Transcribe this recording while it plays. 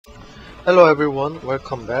Hello everyone,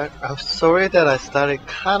 welcome back. I'm sorry that I started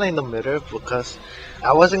kinda in the middle because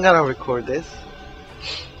I wasn't gonna record this,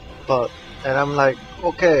 but and I'm like,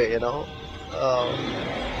 okay, um,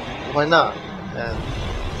 why not? And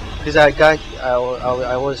because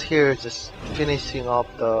I was here just finishing up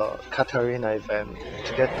the Katarina event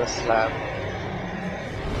to get the slab,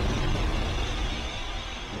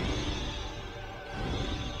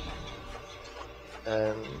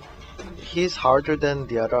 and he's harder than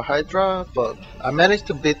the other Hydra, but I managed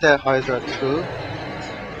to beat that Hydra too,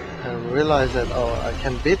 and realized that I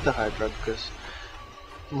can beat the Hydra because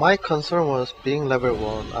my concern was being level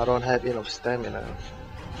 1, I don't have enough stamina.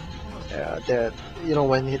 Yeah, that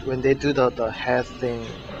when they do the head thing,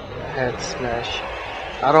 head smash,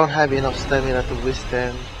 I don't have enough stamina to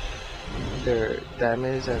withstand their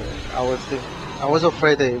damage, and I was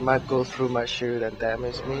afraid they might go through my shield and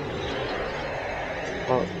damage me.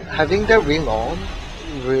 But having that ring on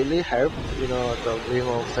really helped. The ring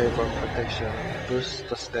of favor protection boosts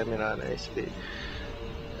the stamina and HP.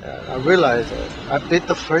 I realized that I beat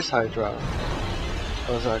the first Hydra.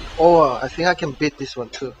 I was like, oh, I think I can beat this one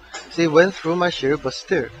too. See, it went through my shield, but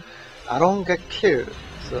still, I don't get killed,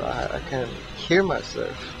 so I can heal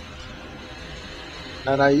myself.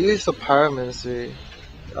 And I use the pyromancy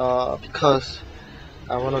because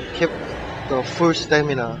I want to keep the full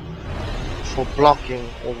stamina for blocking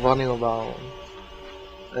or running around.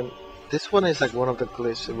 And this one is like one of the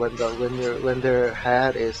glitches when their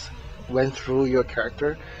head is went through your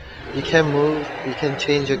character. You can move, you can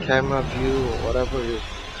change your camera view or whatever. You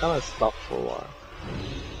kind of stop for a while.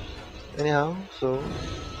 Anyhow, so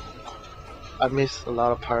I miss a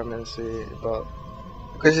lot of pyromancy, but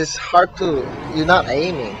because it's hard to, you're not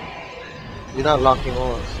aiming, you're not locking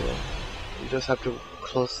on, so you just have to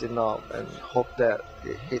close enough and hope that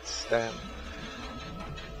it hits them.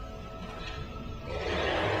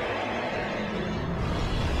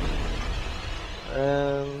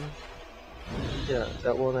 And yeah,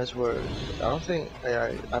 that one as well. I don't think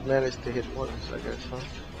I managed to hit once, I guess, huh?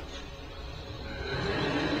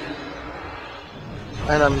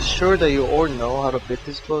 And I'm sure that you all know how to beat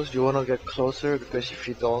this boss. You want to get closer because if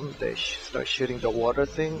you don't, they start shooting the water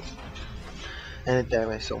thing, and it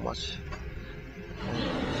damages so much.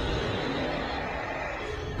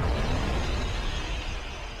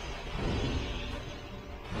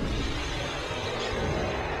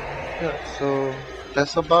 Yeah, so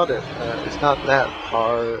that's about it. It's not that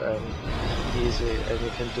hard and easy, and you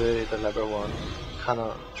can do it at level 1.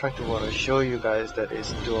 Kinda trying to want to show you guys that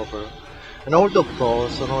it's doable. And all the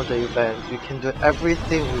boss and all the events, you can do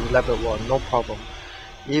everything with level 1, no problem.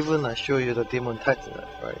 Even I show you the Demon Titan,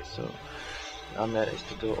 right? So I managed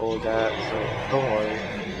to do all that, so don't worry.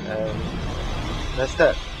 And that's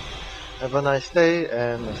that. Have a nice day,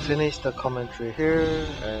 and finish the commentary here,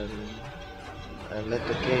 and let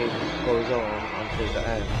the game goes on until the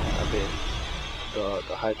end, a bit,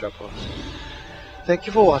 the Hydra boss. Thank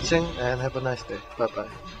you for watching, and have a nice day. Bye bye.